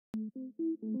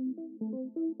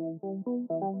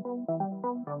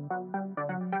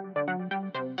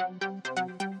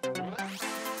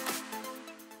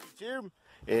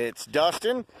It's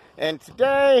Dustin, and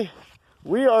today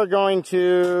we are going to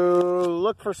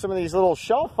look for some of these little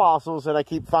shell fossils that I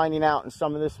keep finding out in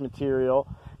some of this material.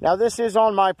 Now, this is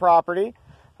on my property,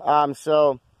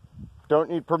 so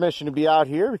don't need permission to be out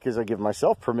here because I give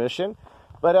myself permission.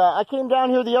 But I came down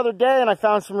here the other day and I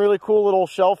found some really cool little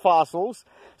shell fossils.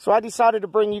 So I decided to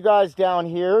bring you guys down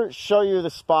here, show you the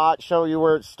spot, show you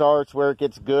where it starts, where it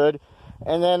gets good.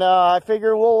 And then I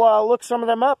figure we'll look some of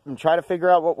them up and try to figure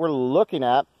out what we're looking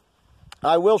at.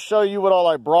 I will show you what all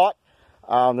I brought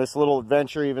on this little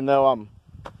adventure, even though I'm,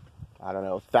 I don't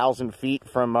know, 1,000 feet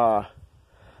from my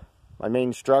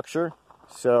main structure.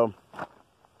 So,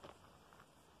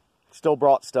 still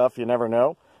brought stuff, you never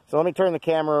know. So let me turn the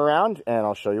camera around and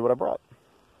I'll show you what I brought.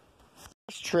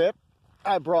 This trip,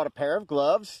 I brought a pair of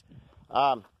gloves.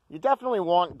 You definitely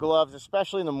want gloves,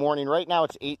 especially in the morning. Right now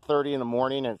it's 8:30 in the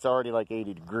morning and it's already like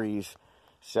 80 degrees,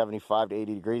 75 to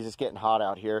 80 degrees. It's getting hot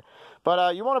out here.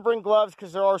 But you want to bring gloves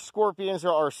because there are scorpions,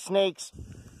 there are snakes.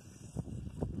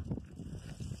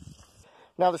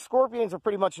 Now the scorpions are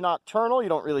pretty much nocturnal. You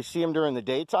don't really see them during the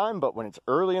daytime, but when it's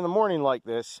early in the morning like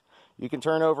this, you can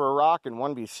turn over a rock and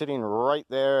one be sitting right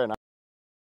there, and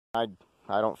I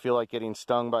don't feel like getting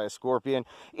stung by a scorpion.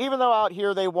 Even though out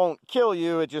here they won't kill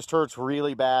you, it just hurts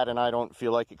really bad, and I don't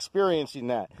feel like experiencing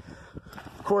that.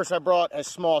 Of course, I brought a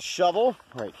small shovel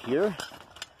right here.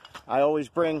 I always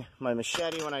bring my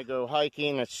machete when I go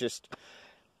hiking. It's just,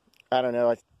 I don't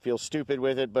know, I feel stupid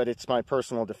with it, but it's my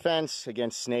personal defense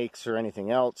against snakes or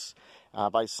anything else.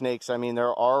 By snakes, I mean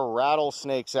there are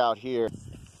rattlesnakes out here.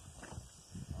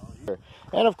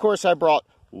 And of course, I brought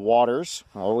waters.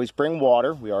 I always bring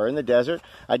water. We are in the desert.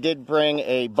 I did bring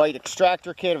a bite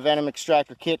extractor kit, a venom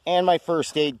extractor kit, and my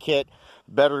first aid kit.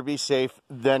 Better be safe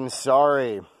than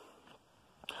sorry.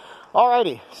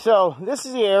 Alrighty, so this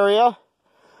is the area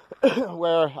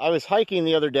where I was hiking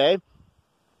the other day,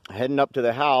 heading up to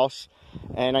the house,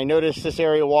 and I noticed this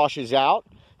area washes out.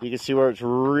 You can see where it's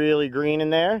really green in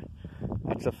there.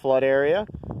 That's a flood area.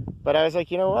 But I was like,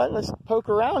 you know what, let's poke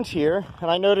around here. And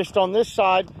I noticed on this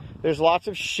side, there's lots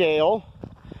of shale.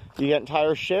 You get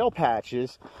entire shale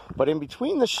patches. But in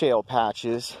between the shale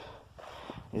patches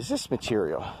is this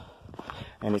material.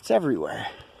 And it's everywhere.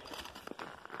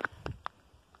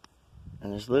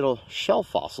 And there's little shell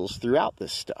fossils throughout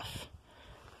this stuff.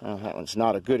 Well, that one's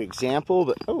not a good example,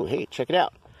 but oh, hey, check it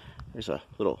out. There's a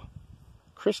little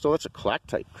crystal. It's a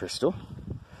clactite crystal.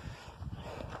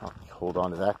 I'll hold on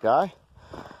to that guy.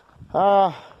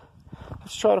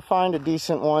 Let's try to find a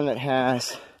decent one that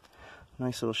has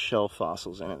nice little shell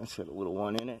fossils in it. Let's get a little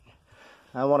one in it.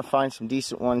 I want to find some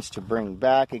decent ones to bring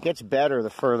back. It gets better the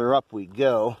further up we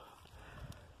go.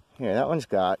 Here, that one's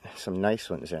got some nice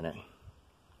ones in it.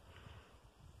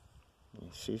 You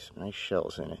see some nice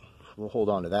shells in it. We'll hold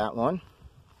on to that one.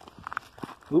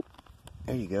 Oop,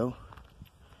 there you go.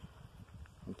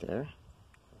 Right there.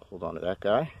 Hold on to that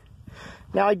guy.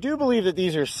 Now, I do believe that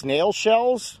these are snail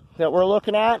shells that we're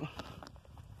looking at,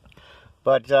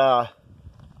 but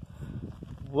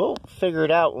we'll figure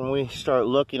it out when we start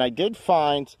looking. I did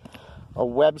find a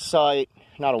website,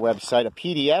 not a website, a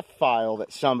PDF file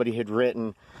that somebody had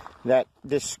written that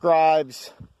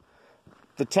describes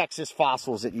the Texas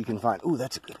fossils that you can find. Ooh,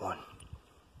 that's a good one.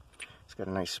 It's got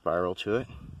a nice spiral to it.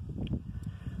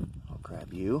 I'll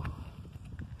grab you.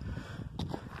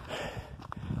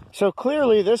 So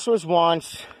clearly this was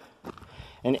once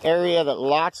an area that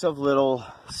lots of little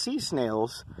sea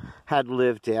snails had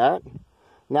lived at.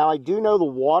 Now I do know the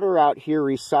water out here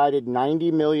resided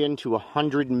 90 million to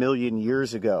 100 million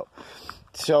years ago.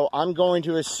 So I'm going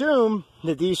to assume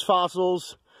that these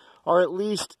fossils are at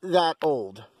least that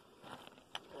old.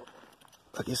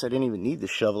 I guess I didn't even need the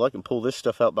shovel. I can pull this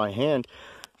stuff out by hand.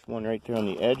 There's one right there on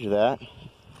the edge of that.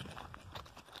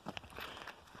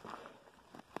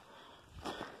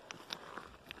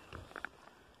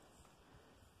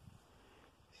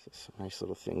 Some nice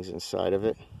little things inside of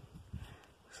it.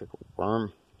 Looks like a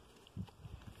worm.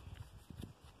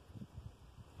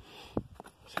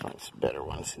 Let's find some better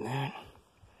ones than that.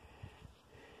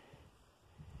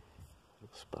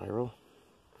 Little spiral.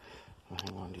 I'll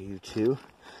hang on to you too.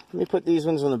 Let me put these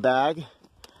ones in the bag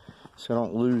so I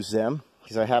don't lose them,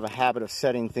 because I have a habit of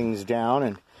setting things down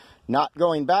and not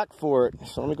going back for it.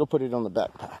 So let me go put it on the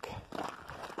backpack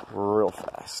real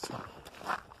fast.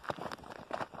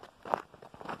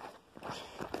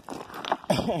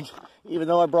 And even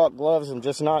though I brought gloves, I'm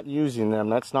just not using them.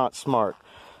 That's not smart.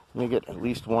 Let me get at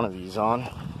least one of these on.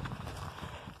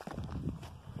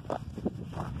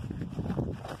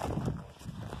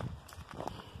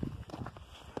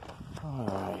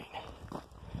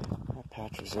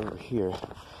 is over here.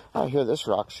 Out here, this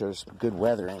rock shows good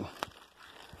weathering.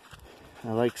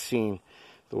 I like seeing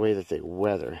the way that they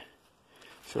weather.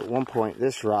 So at one point,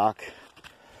 this rock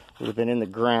would have been in the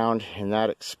ground and that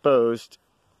exposed.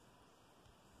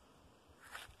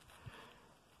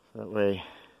 That way,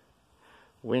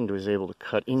 wind was able to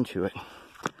cut into it.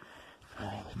 All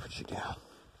right, let me put you down.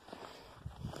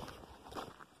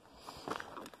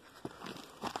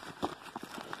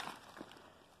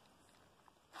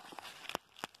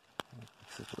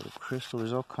 Looks like a little crystal.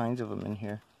 There's all kinds of them in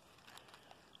here.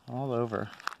 All over.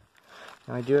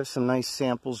 Now I do have some nice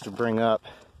samples to bring up.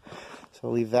 So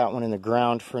I'll leave that one in the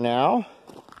ground for now.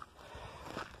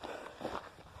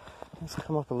 Let's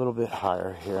come up a little bit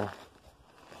higher here.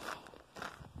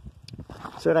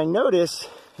 So what I notice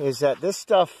is that this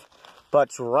stuff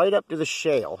butts right up to the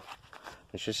shale.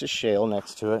 There's just a shale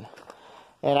next to it.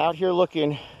 And out here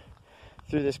looking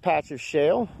through this patch of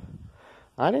shale,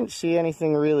 I didn't see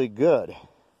anything really good.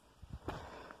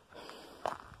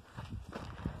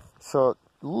 So it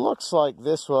looks like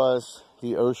this was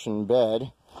the ocean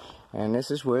bed, and this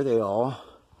is where they all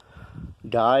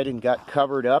died and got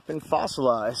covered up and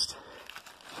fossilized,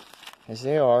 as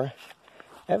they are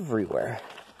everywhere.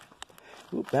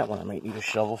 Oop, that one I might need a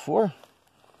shovel for.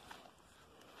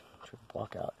 Should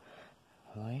block out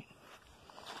light.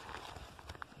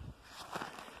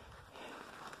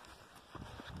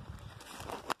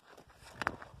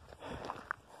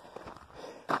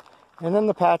 And then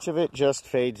the patch of it just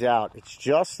fades out. It's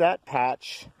just that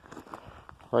patch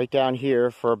right down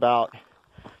here for about,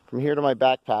 from here to my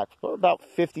backpack, for about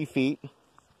 50 feet.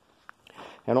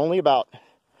 And only about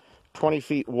 20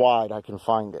 feet wide I can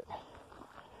find it.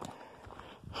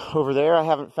 Over there I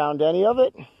haven't found any of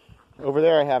it. Over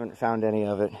there I haven't found any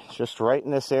of it. It's just right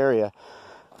in this area.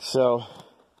 So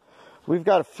we've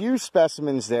got a few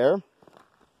specimens there.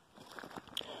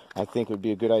 I think it would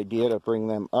be a good idea to bring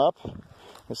them up.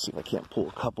 Let's see if I can't pull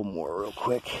a couple more real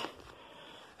quick.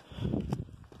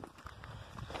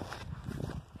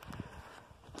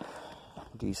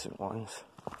 Decent ones.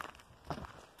 I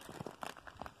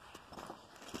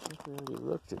think we already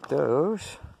looked at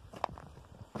those.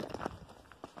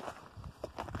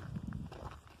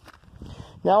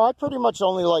 Now I pretty much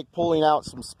only like pulling out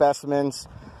some specimens.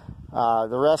 The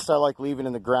rest I like leaving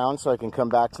in the ground so I can come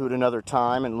back to it another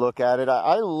time and look at it.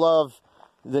 I love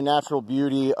the natural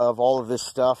beauty of all of this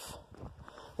stuff.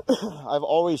 I've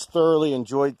always thoroughly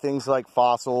enjoyed things like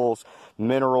fossils,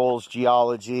 minerals,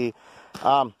 geology.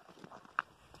 For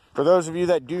those of you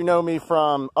that do know me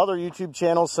from other YouTube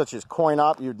channels such as Coin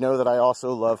Op, you'd know that I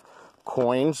also love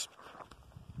coins.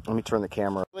 Let me turn the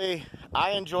camera.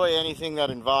 I enjoy anything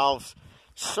that involves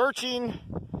searching,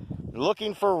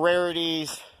 looking for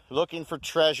rarities, looking for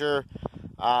treasure.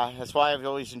 That's why I've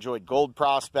always enjoyed gold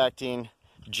prospecting,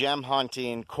 gem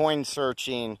hunting, coin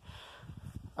searching.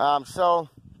 So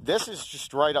this is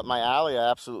just right up my alley. I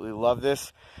absolutely love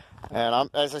this. And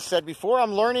as I said before,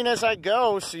 I'm learning as I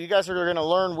go, so you guys are going to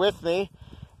learn with me.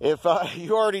 If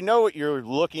you already know what you're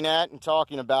looking at and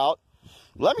talking about,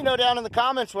 let me know down in the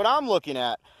comments what I'm looking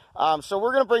at. So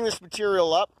we're going to bring this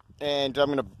material up, and I'm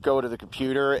going to go to the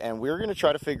computer, and we're going to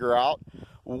try to figure out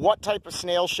what type of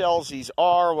snail shells these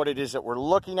are, what it is that we're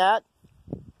looking at.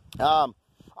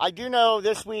 I do know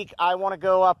this week I want to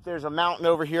go up, there's a mountain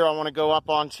over here I want to go up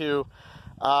onto.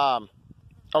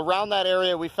 Around that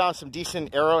area we found some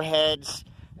decent arrowheads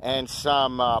and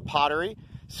some pottery.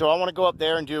 So I want to go up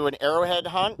there and do an arrowhead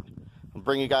hunt. I'll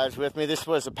bring you guys with me. This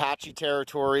was Apache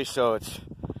territory, so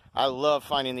I love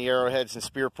finding the arrowheads and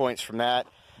spear points from that.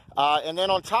 And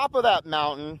then on top of that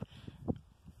mountain,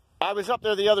 I was up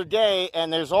there the other day,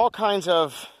 and there's all kinds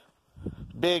of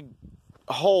big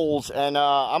holes, and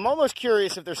I'm almost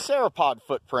curious if they're sauropod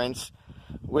footprints,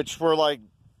 which were like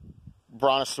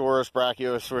Brontosaurus,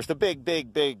 Brachiosaurus, the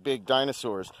big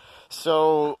dinosaurs.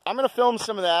 So I'm going to film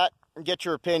some of that and get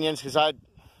your opinions, because I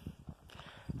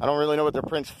don't really know what their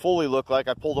prints fully look like.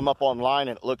 I pulled them up online,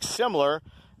 and it looks similar,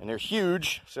 and they're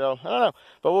huge, so I don't know.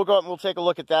 But we'll go up and we'll take a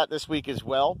look at that this week as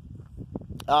well.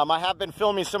 I have been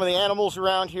filming some of the animals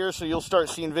around here, so you'll start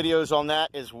seeing videos on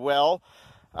that as well.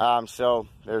 So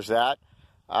there's that.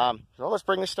 So let's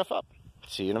bring this stuff up.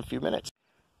 See you in a few minutes.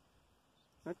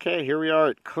 Okay, here we are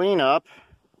at cleanup.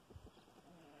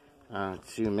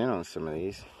 Let's zoom in on some of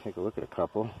these. Take a look at a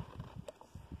couple.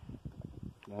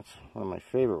 That's one of my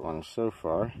favorite ones so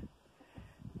far.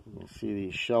 You can see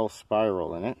the shell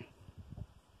spiral in it.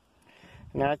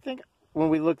 Now I think when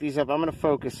we look these up, I'm going to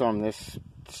focus on this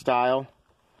style.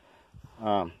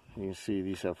 You can see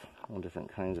these have all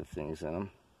different kinds of things in them.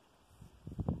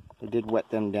 The did wet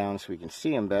them down so we can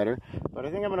see them better. But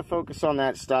I think I'm going to focus on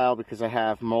that style because I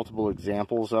have multiple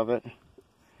examples of it.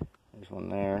 There's one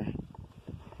there,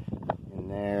 and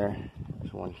there.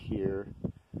 There's one here.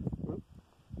 Whoop.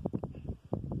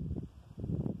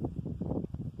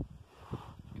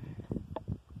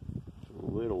 There's a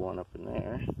little one up in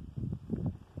there.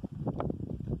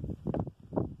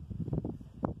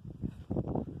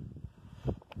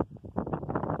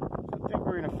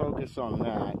 We're going to focus on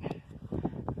that.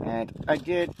 And I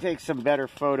did take some better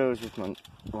photos with my,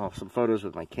 well, some photos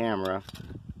with my camera,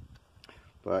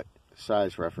 but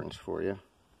size reference for you.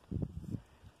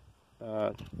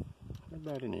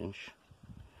 About an inch,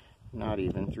 not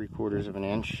even 3/4 of an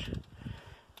inch.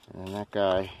 And then that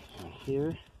guy in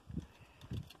here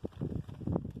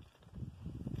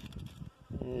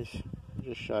is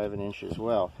just shy of an inch as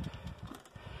well.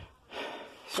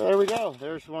 So there we go.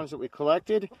 There's the ones that we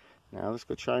collected. Now let's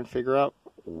go try and figure out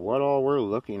what all we're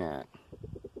looking at.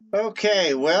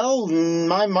 Okay, well,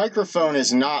 my microphone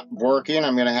is not working.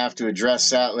 I'm going to have to address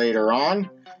that later on.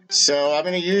 So I'm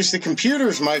going to use the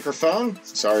computer's microphone.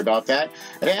 Sorry about that.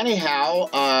 But anyhow,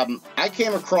 I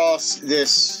came across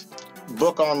this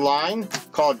book online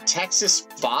called Texas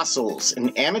Fossils, an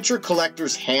amateur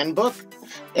collector's handbook.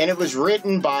 And it was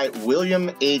written by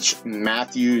William H.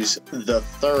 Matthews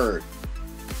III.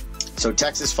 So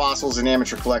Texas Fossils, an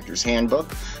Amateur Collector's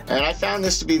Handbook, and I found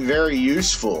this to be very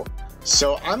useful.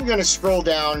 So I'm going to scroll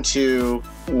down to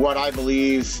what I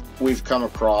believe we've come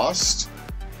across.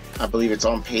 I believe it's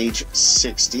on page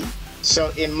 60. So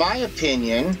in my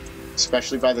opinion,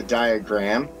 especially by the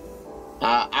diagram,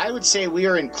 I would say we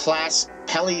are in class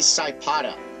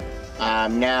Pelecypoda.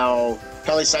 Now,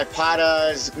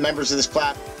 Pelecypodas, members of this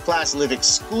class live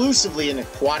exclusively in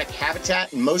aquatic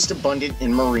habitat and most abundant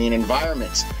in marine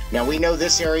environments. Now we know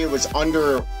this area was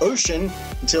under ocean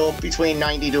until between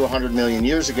 90 to 100 million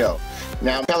years ago.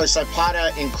 Now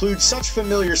Pelecypoda includes such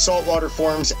familiar saltwater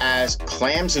forms as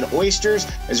clams and oysters,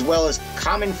 as well as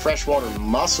common freshwater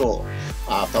mussel.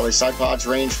 Pelecypods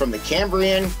range from the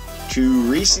Cambrian to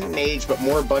recent age, but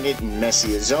more abundant in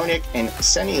Mesozoic and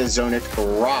Cenozoic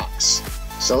rocks.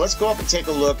 So let's go up and take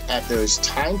a look at those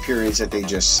time periods that they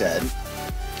just said.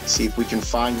 See if we can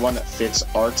find one that fits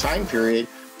our time period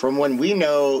from when we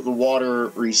know the water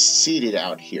receded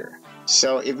out here.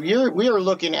 So if we are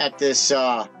looking at this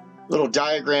little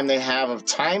diagram they have of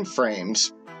time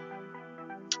frames,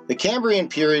 the Cambrian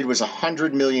period was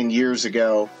 100 million years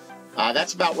ago.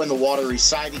 That's about when the water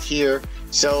resided here.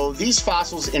 So these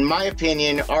fossils, in my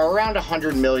opinion, are around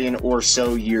 100 million or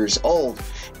so years old.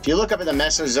 If you look up at the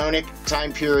Mesozoic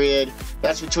time period,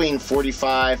 that's between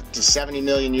 45 to 70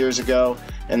 million years ago.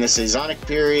 And the Cenozoic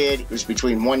period was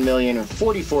between 1 million and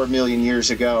 44 million years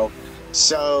ago.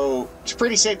 So it's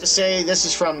pretty safe to say this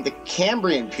is from the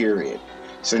Cambrian period.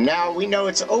 So now we know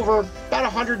it's over about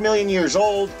 100 million years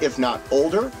old, if not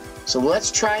older. So let's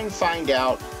try and find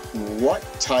out what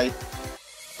type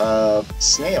of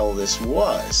snail this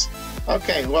was.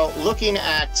 Okay, well, looking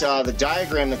at the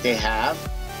diagram that they have,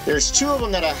 there's two of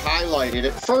them that I highlighted.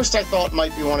 At first I thought it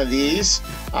might be one of these.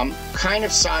 I'm kind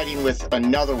of siding with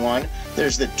another one.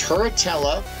 There's the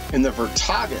Turritella and the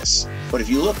Vertagus. But if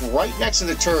you look right next to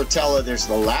the Turritella, there's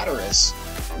the Laterus,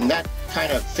 and that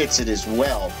kind of fits it as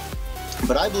well.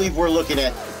 But I believe we're looking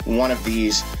at one of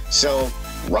these. So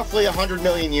roughly 100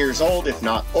 million years old, if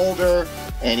not older,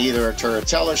 and either a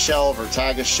Turritella shell,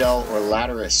 Vertagus shell, or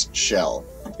Laterus shell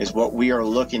is what we are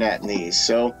looking at in these.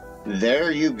 So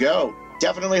there you go.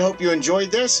 Definitely hope you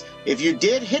enjoyed this. If you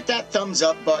did, hit that thumbs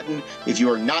up button. If you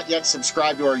are not yet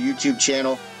subscribed to our YouTube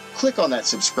channel, click on that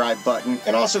subscribe button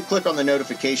and also click on the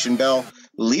notification bell.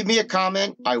 Leave me a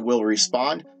comment. I will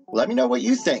respond. Let me know what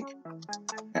you think.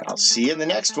 And I'll see you in the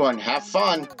next one. Have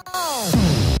fun.